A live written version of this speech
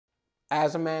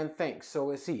As a man thinks,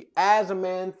 so is he. As a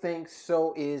man thinks,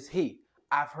 so is he.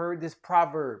 I've heard this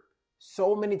proverb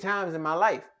so many times in my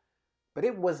life, but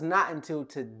it was not until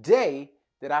today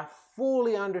that I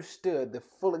fully understood the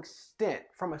full extent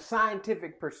from a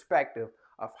scientific perspective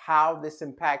of how this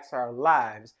impacts our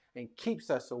lives and keeps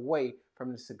us away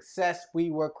from the success we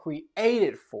were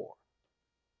created for.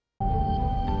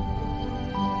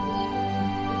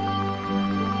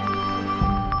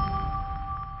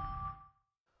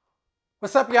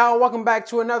 What's up, y'all? Welcome back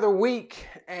to another week.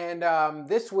 And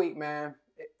this week, man,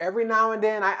 every now and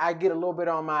then I get a little bit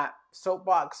on my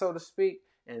soapbox, so to speak.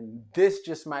 And this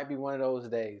just might be one of those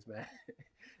days, man.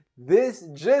 This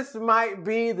just might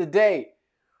be the day.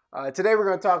 Today we're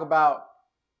going to talk about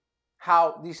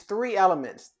how these three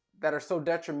elements that are so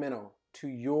detrimental to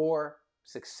your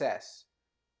success.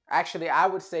 Actually, I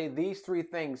would say these three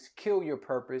things kill your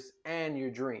purpose and your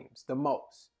dreams the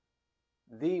most.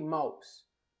 The most.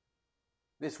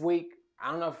 This week, I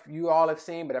don't know if you all have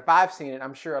seen, but if I've seen it,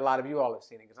 I'm sure a lot of you all have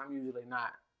seen it because I'm usually not,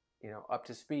 up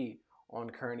to speed on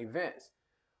current events.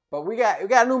 But we got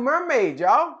a new mermaid,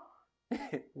 y'all.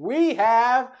 We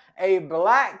have a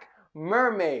black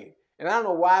mermaid, and I don't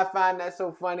know why I find that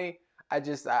so funny.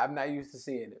 I'm not used to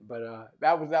seeing it, but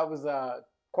that was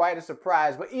quite a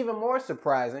surprise. But even more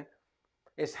surprising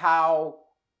is how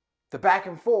the back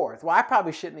and forth. Well, I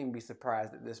probably shouldn't even be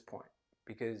surprised at this point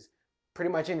because pretty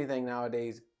much anything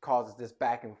nowadays causes this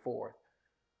back and forth.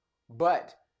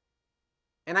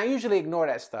 And I usually ignore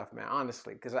that stuff, man,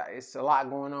 honestly, because it's a lot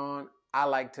going on. I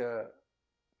like to,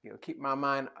 keep my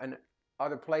mind in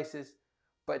other places.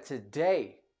 But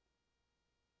today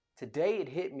it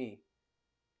hit me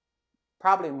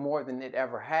probably more than it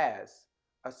ever has.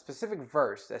 A specific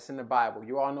verse that's in the Bible.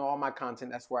 You all know all my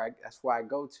content. That's where I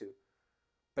go to.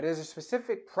 But there's a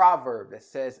specific proverb that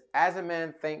says, "As a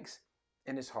man thinks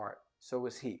in his heart, so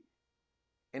is he."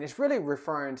 And it's really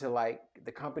referring to like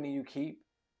the company you keep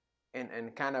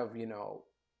and kind of,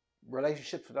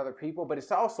 relationships with other people, but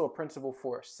it's also a principle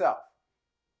for self.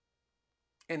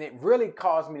 And it really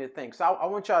caused me to think. So I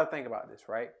want y'all to think about this,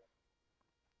 right?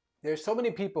 There's so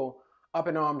many people up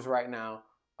in arms right now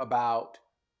about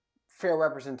fair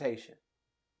representation.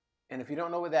 And if you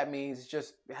don't know what that means, it's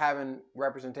just having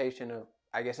representation of,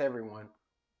 I guess, everyone,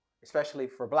 especially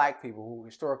for black people who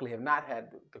historically have not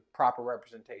had the proper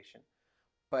representation.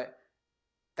 But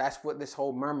that's what this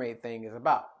whole mermaid thing is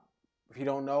about. If you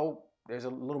don't know, there's a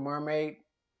Little Mermaid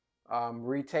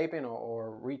retaping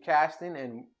or recasting,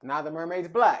 and now the mermaid's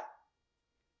black.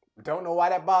 Don't know why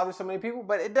that bothers so many people,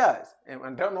 but it does. And I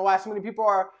don't know why so many people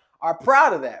are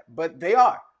proud of that, but they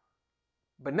are.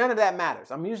 But none of that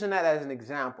matters. I'm using that as an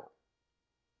example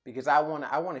because I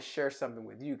want to share something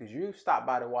with you because you stopped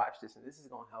by to watch this, and this is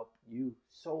going to help you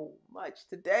so much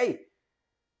today.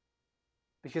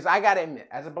 Because I got to admit,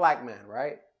 as a black man,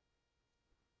 right?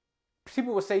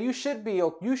 People will say you should be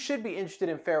interested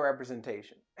in fair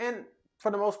representation. And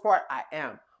for the most part, I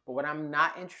am. But what I'm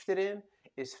not interested in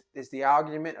is the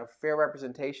argument of fair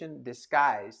representation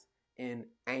disguised in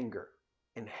anger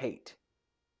and hate.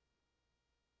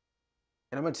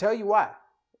 And I'm going to tell you why.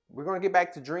 We're going to get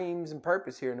back to dreams and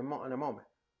purpose here in a moment.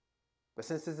 But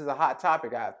since this is a hot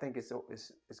topic, I think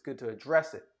it's good to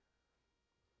address it.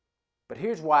 But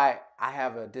here's why I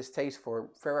have a distaste for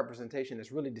fair representation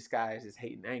that's really disguised as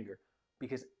hate and anger.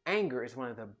 Because anger is one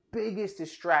of the biggest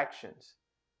distractions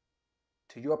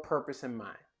to your purpose in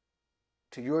mind,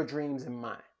 to your dreams in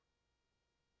mind.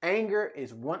 Anger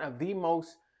is one of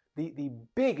the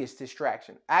biggest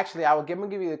distraction. Actually, I'm going to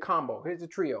give you the combo. Here's the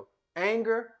trio.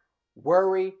 Anger,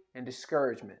 worry, and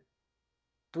discouragement.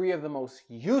 Three of the most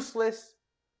useless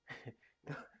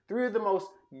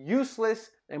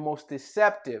and most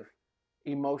deceptive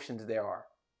emotions there are.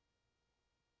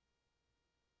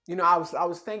 I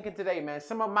was thinking today, man,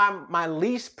 some of my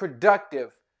least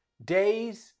productive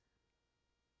days,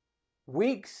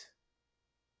 weeks,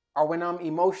 are when I'm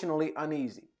emotionally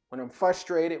uneasy, when I'm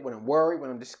frustrated, when I'm worried, when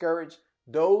I'm discouraged.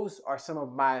 Those are some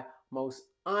of my most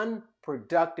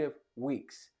unproductive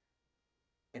weeks.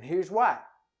 And here's why.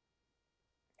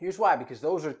 Because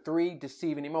those are three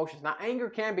deceiving emotions. Now, anger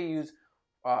can be used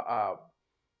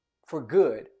for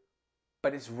good,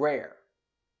 but it's rare.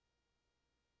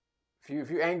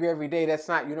 If you're angry every day,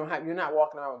 you're not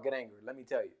walking around with good anger, let me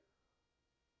tell you.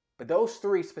 But those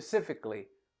three specifically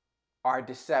are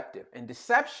deceptive. And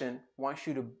deception wants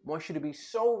you to be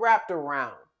so wrapped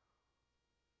around.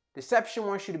 Deception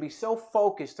wants you to be so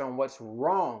focused on what's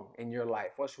wrong in your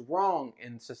life, what's wrong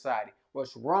in society,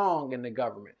 what's wrong in the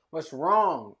government, what's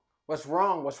wrong.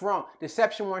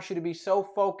 Deception wants you to be so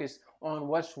focused on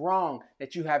what's wrong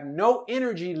that you have no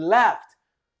energy left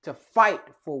to fight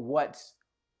for what's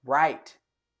right.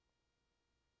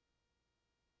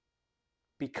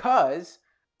 Because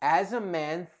as a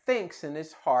man thinks in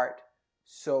his heart,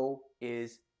 so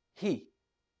is he.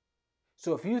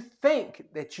 So if you think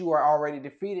that you are already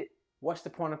defeated, what's the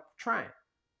point of trying?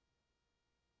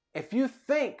 If you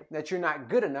think that you're not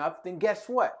good enough, then guess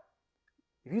what?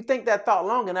 If you think that thought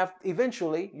long enough,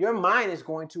 eventually your mind is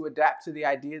going to adapt to the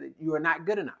idea that you are not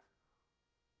good enough.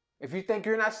 If you think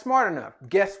you're not smart enough,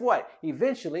 guess what?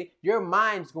 Eventually your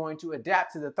mind's going to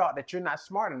adapt to the thought that you're not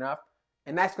smart enough,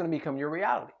 and that's going to become your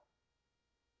reality.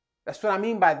 That's what I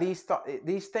mean by these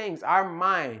things. Our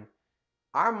mind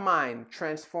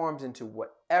transforms into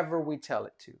whatever we tell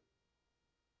it to.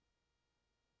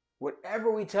 Whatever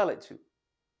we tell it to.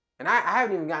 And I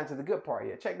haven't even gotten to the good part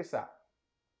yet. Check this out.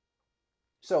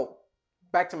 So,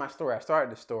 back to my story. I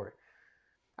started the story.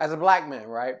 As a black man,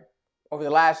 right? Over the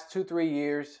last 2-3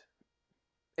 years,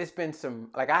 it's been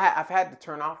I've had to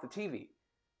turn off the TV.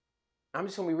 I'm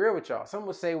just gonna be real with y'all. Some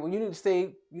will say, well, you need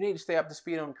to stay up to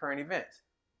speed on current events.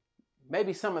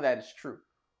 Maybe some of that is true.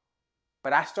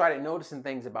 But I started noticing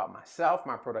things about myself,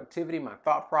 my productivity, my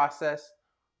thought process.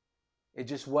 It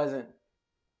just wasn't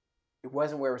where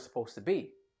it was supposed to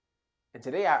be. And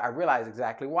today I realize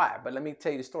exactly why. But let me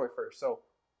tell you the story first. So,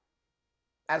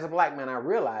 as a black man, I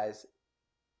realized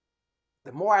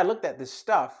the more I looked at this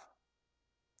stuff,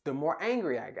 the more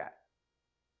angry I got.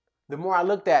 The more I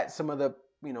looked at some of the,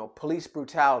 police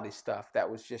brutality stuff that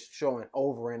was just showing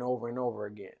over and over and over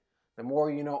again. The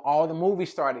more, all the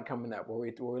movies started coming up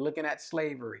where we're looking at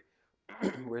slavery.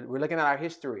 we're looking at our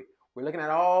history. We're looking at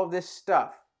all this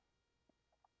stuff.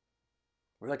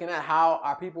 We're looking at how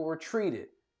our people were treated.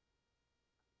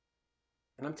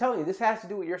 And I'm telling you, this has to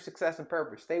do with your success and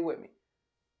purpose. Stay with me.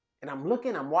 And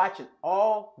I'm watching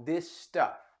all this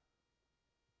stuff.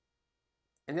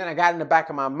 And then I got in the back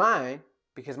of my mind,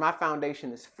 because my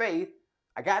foundation is faith,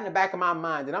 I got in the back of my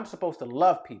mind that I'm supposed to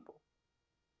love people.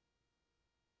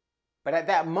 But at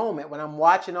that moment, when I'm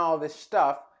watching all this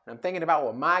stuff, and I'm thinking about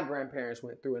what my grandparents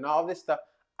went through and all this stuff,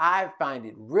 I find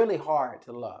it really hard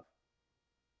to love.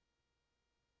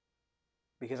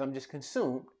 Because I'm just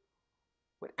consumed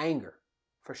with anger,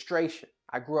 frustration.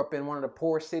 I grew up in one of the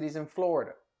poorest cities in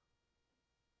Florida.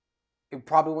 It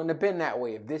probably wouldn't have been that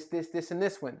way if this, and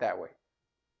this went that way.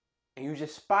 And you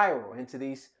just spiral into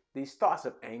these thoughts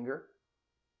of anger,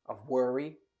 of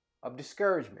worry, of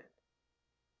discouragement.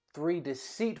 3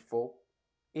 deceitful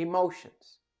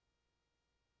emotions.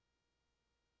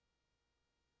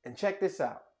 And check this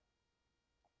out.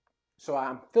 So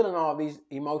I'm feeling all these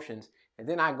emotions, and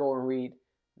then I go and read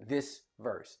this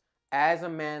verse. As a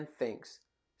man thinks,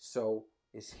 so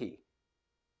is he.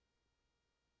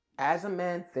 As a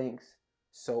man thinks,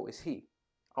 so is he.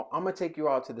 I'm going to take you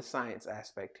all to the science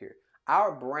aspect here.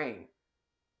 Our brain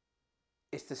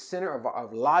is the center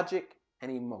of logic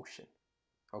and emotion.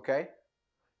 Okay?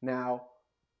 Now,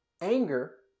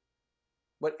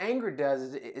 what anger does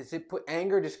is it put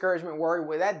anger, discouragement, worry,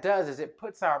 what that does is it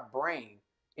puts our brain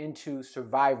into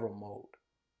survival mode.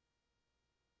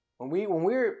 When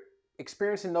we're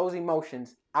experiencing those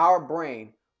emotions, our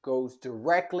brain goes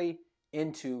directly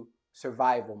into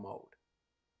survival mode.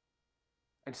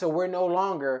 And so we're no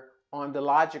longer on the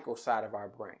logical side of our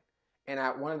brain. And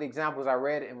one of the examples I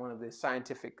read in one of the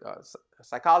scientific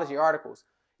psychology articles,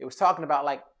 it was talking about,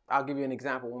 I'll give you an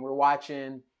example. When we're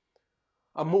watching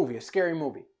a movie, a scary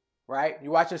movie, right?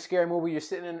 You're watching a scary movie, you're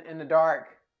sitting in the dark,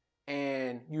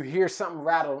 and you hear something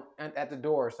rattle at the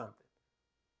door or something.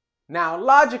 Now,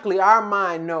 logically, our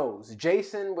mind knows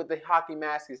Jason with the hockey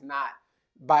mask is not,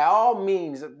 by all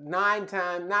means, 9.9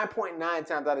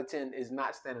 times out of 10 is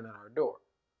not standing at our door.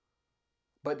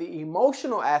 But the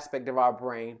emotional aspect of our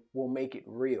brain will make it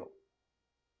real.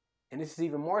 And this is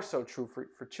even more so true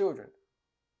for children.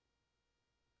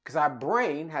 Because our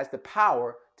brain has the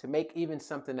power to make even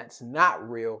something that's not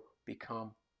real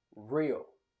become real.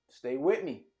 Stay with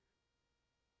me.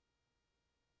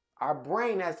 Our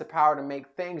brain has the power to make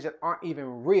things that aren't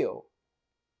even real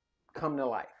come to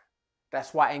life.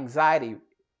 That's why anxiety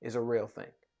is a real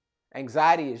thing.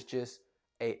 Anxiety is just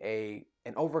an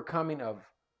overcoming of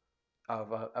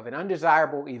an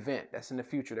undesirable event that's in the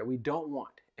future that we don't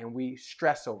want, and we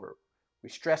stress over. We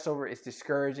stress over it's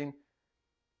discouraging.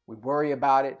 We worry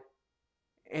about it,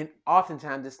 and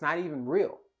oftentimes it's not even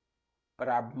real. But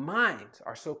our minds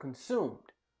are so consumed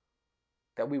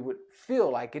that we would feel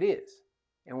like it is.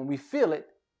 And when we feel it,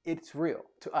 it's real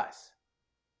to us.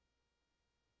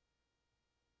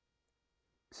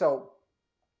 So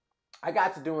I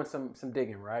got to doing some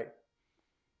digging, right?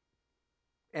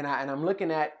 And I'm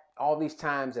looking at all these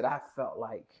times that I felt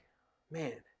like,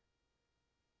 man,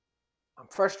 I'm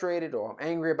frustrated or I'm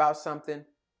angry about something.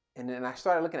 And then I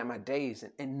started looking at my days,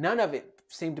 and none of it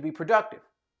seemed to be productive.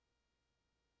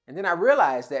 And then I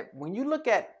realized that when you look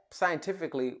at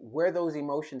scientifically where those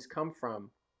emotions come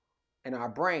from in our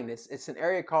brain, it's an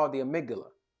area called the amygdala.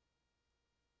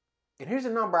 And here's a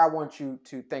number I want you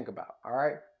to think about, all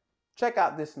right? Check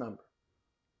out this number.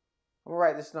 I'm going to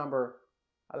write this number.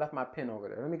 I left my pen over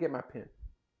there. Let me get my pen.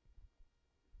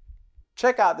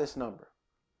 Check out this number.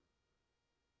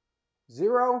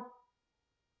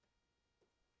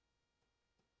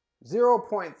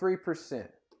 0.3%.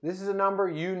 This is a number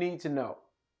you need to know.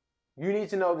 You need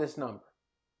to know this number,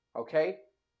 okay?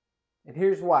 And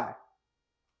here's why.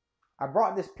 I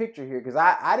brought this picture here because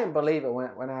I didn't believe it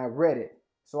when I read it.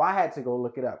 So I had to go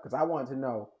look it up because I wanted to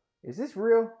know, is this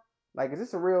real? Like, is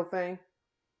this a real thing?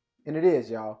 And it is,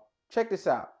 y'all. Check this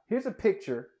out. Here's a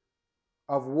picture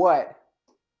of what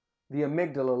the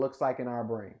amygdala looks like in our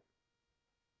brain.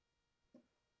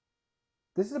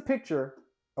 This is a picture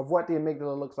of what the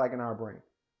amygdala looks like in our brain.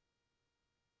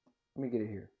 Let me get it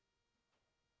here.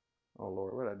 Oh,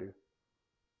 Lord, what did I do?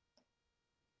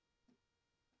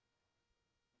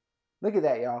 Look at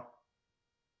that, y'all.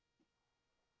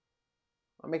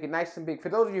 I'll make it nice and big. For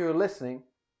those of you who are listening,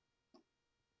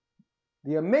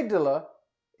 the amygdala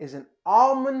is an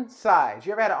almond size.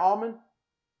 You ever had an almond?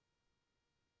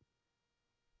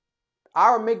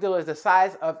 Our amygdala is the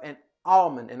size of an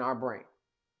almond in our brain.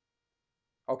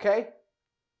 Okay?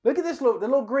 Look at the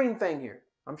little green thing here.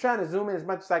 I'm trying to zoom in as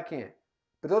much as I can.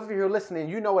 But those of you who are listening,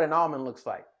 you know what an almond looks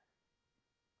like.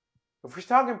 If we're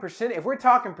talking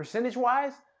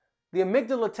percentage-wise, the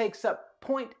amygdala takes up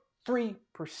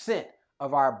 0.3%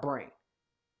 of our brain.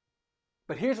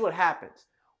 But here's what happens.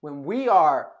 When we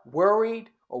are worried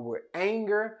or we're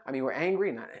angry, when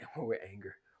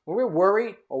we're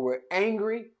worried or we're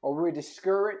angry or we're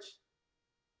discouraged,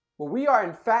 what we are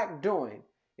in fact doing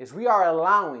is we are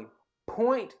allowing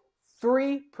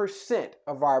 0.3%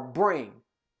 of our brain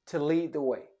to lead the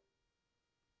way.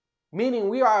 Meaning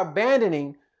we are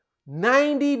abandoning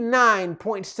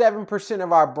 99.7%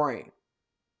 of our brain.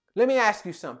 Let me ask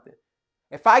you something.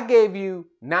 If I gave you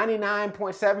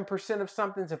 99.7% of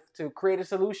something to create a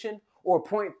solution, or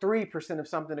 0.3% of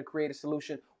something to create a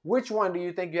solution, which one do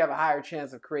you think you have a higher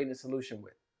chance of creating a solution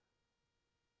with?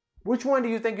 Which one do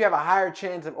you think you have a higher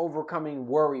chance of overcoming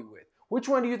worry with? Which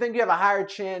one do you think you have a higher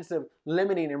chance of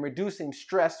limiting and reducing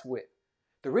stress with?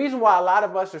 The reason why a lot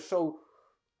of us are so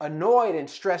annoyed and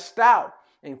stressed out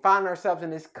and find ourselves in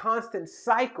this constant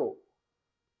cycle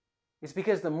is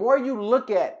because the more you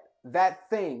look at that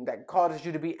thing that causes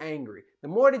you to be angry, the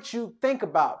more that you think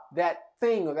about that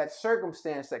thing or that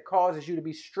circumstance that causes you to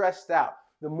be stressed out,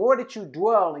 the more that you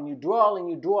dwell and you dwell and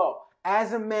you dwell,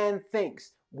 as a man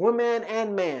thinks, woman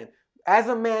and man, as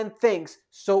a man thinks,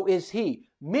 so is he.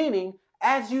 Meaning,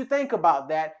 as you think about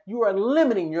that, you are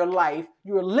limiting your life,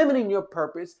 you are limiting your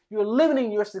purpose, you are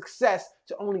limiting your success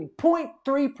to only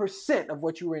 0.3% of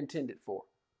what you were intended for.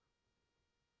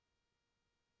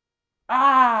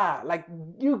 Like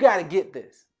you got to get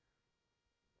this.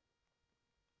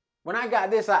 When I got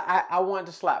this, I wanted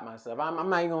to slap myself. I'm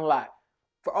not even going to lie.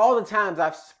 For all the times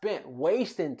I've spent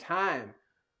wasting time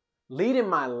leading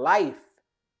my life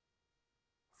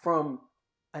from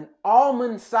an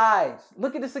almond size.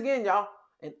 Look at this again, y'all.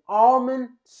 An almond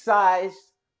size.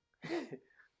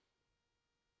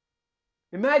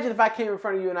 Imagine if I came in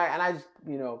front of you and I just,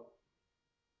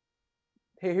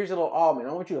 here's a little almond.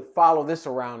 I want you to follow this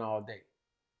around all day.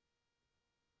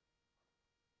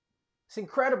 It's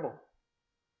incredible.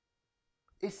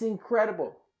 It's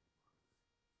incredible.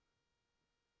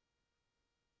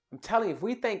 I'm telling you, if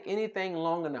we think anything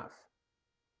long enough,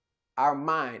 our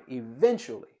mind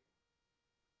eventually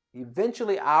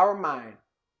our mind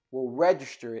will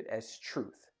register it as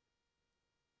truth.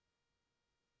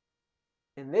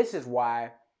 And this is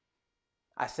why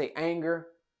I say anger,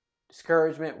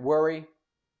 discouragement, worry,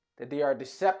 that they are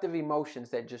deceptive emotions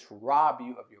that just rob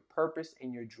you of your purpose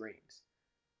and your dreams.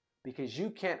 Because you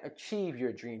can't achieve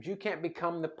your dreams. You can't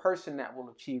become the person that will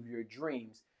achieve your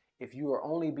dreams if you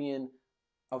only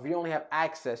have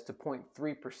access to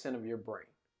 0.3% of your brain.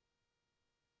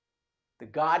 The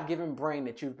God-given brain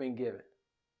that you've been given.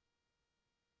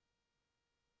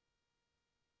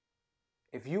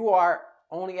 If you are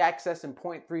only accessing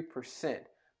 0.3%,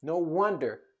 no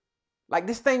wonder. Like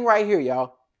this thing right here,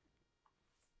 y'all.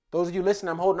 Those of you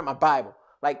listening, I'm holding up my Bible.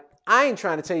 Like, I ain't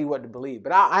trying to tell you what to believe,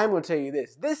 but I am going to tell you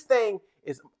this. This thing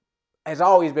has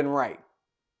always been right.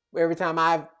 Every time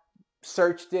I've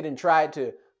searched it and tried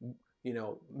to,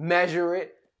 measure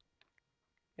it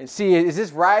and see, is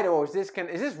this right or is this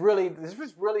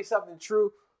really something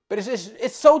true? But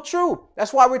it's so true.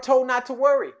 That's why we're told not to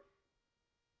worry.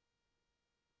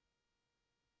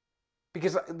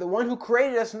 Because the one who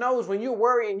created us knows when you're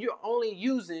worrying, you're only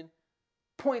using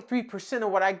 0.3%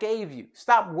 of what I gave you.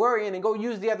 Stop worrying and go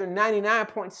use the other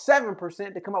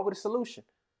 99.7% to come up with a solution.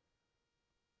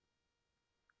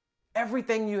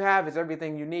 Everything you have is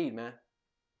everything you need, man.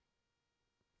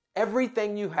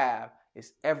 Everything you have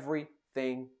is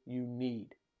everything you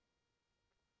need.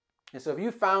 And so if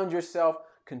you found yourself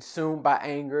consumed by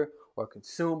anger or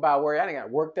consumed by worry, I done got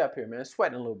worked up here, man. I'm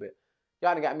sweating a little bit.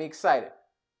 Y'all done got me excited.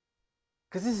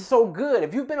 Because this is so good.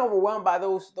 If you've been overwhelmed by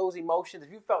those emotions,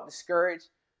 if you felt discouraged,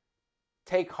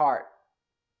 take heart.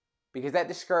 Because that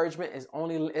discouragement is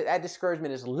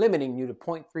limiting you to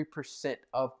 0.3%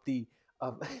 of the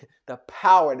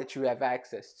power that you have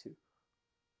access to.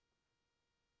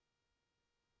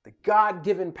 The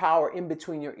God-given power in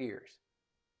between your ears.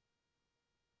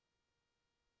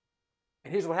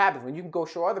 And here's what happens. When you can go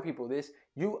show other people this,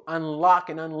 you unlock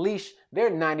and unleash their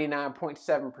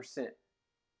 99.7%.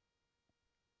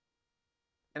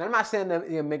 And I'm not saying that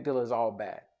the amygdala is all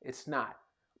bad. It's not.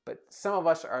 But some of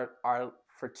us are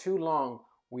for too long,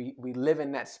 we live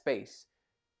in that space.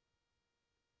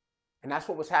 And that's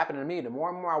what was happening to me. The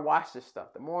more and more I watched this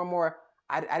stuff, the more and more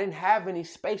I didn't have any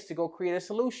space to go create a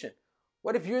solution.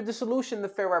 What if you're the solution to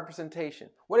fair representation?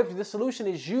 What if the solution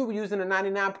is you using the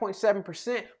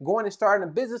 99.7%, going and starting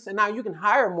a business, and now you can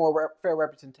hire more fair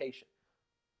representation?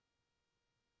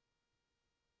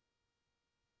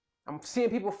 I'm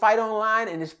seeing people fight online,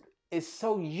 and it's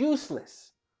so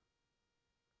useless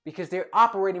because they're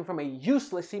operating from a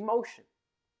useless emotion.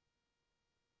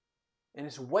 And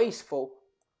it's wasteful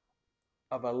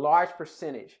of a large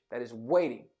percentage that is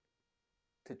waiting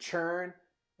to churn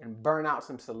and burn out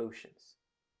some solutions.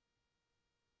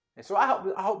 And so I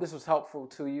hope this was helpful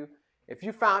to you. If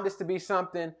you found this to be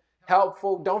something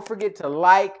helpful, don't forget to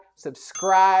like,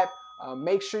 subscribe,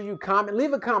 make sure you comment.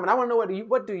 Leave a comment. I want to know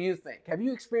what do you think? Have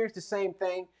you experienced the same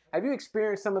thing? Have you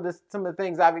experienced some of the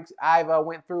things I've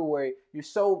went through where you're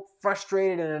so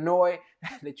frustrated and annoyed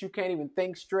that you can't even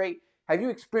think straight? Have you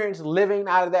experienced living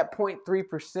out of that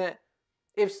 0.3%?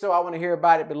 If so, I want to hear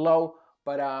about it below.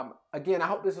 But again, I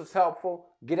hope this was helpful.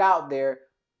 Get out there,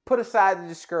 put aside the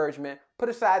discouragement, put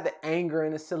aside the anger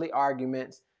and the silly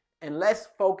arguments, and let's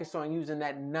focus on using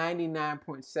that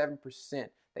 99.7%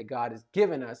 that God has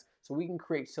given us so we can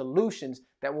create solutions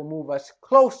that will move us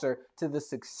closer to the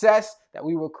success that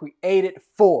we were created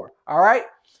for. All right?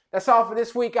 That's all for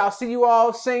this week. I'll see you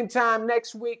all same time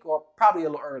next week, or probably a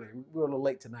little earlier. We're a little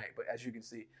late tonight, but as you can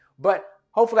see. But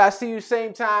hopefully I'll see you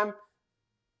same time,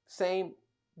 same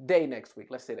day next week.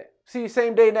 Let's say that. See you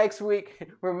same day next week,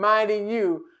 reminding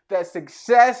you that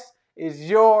success is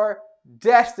your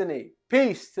destiny.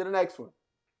 Peace to the next one.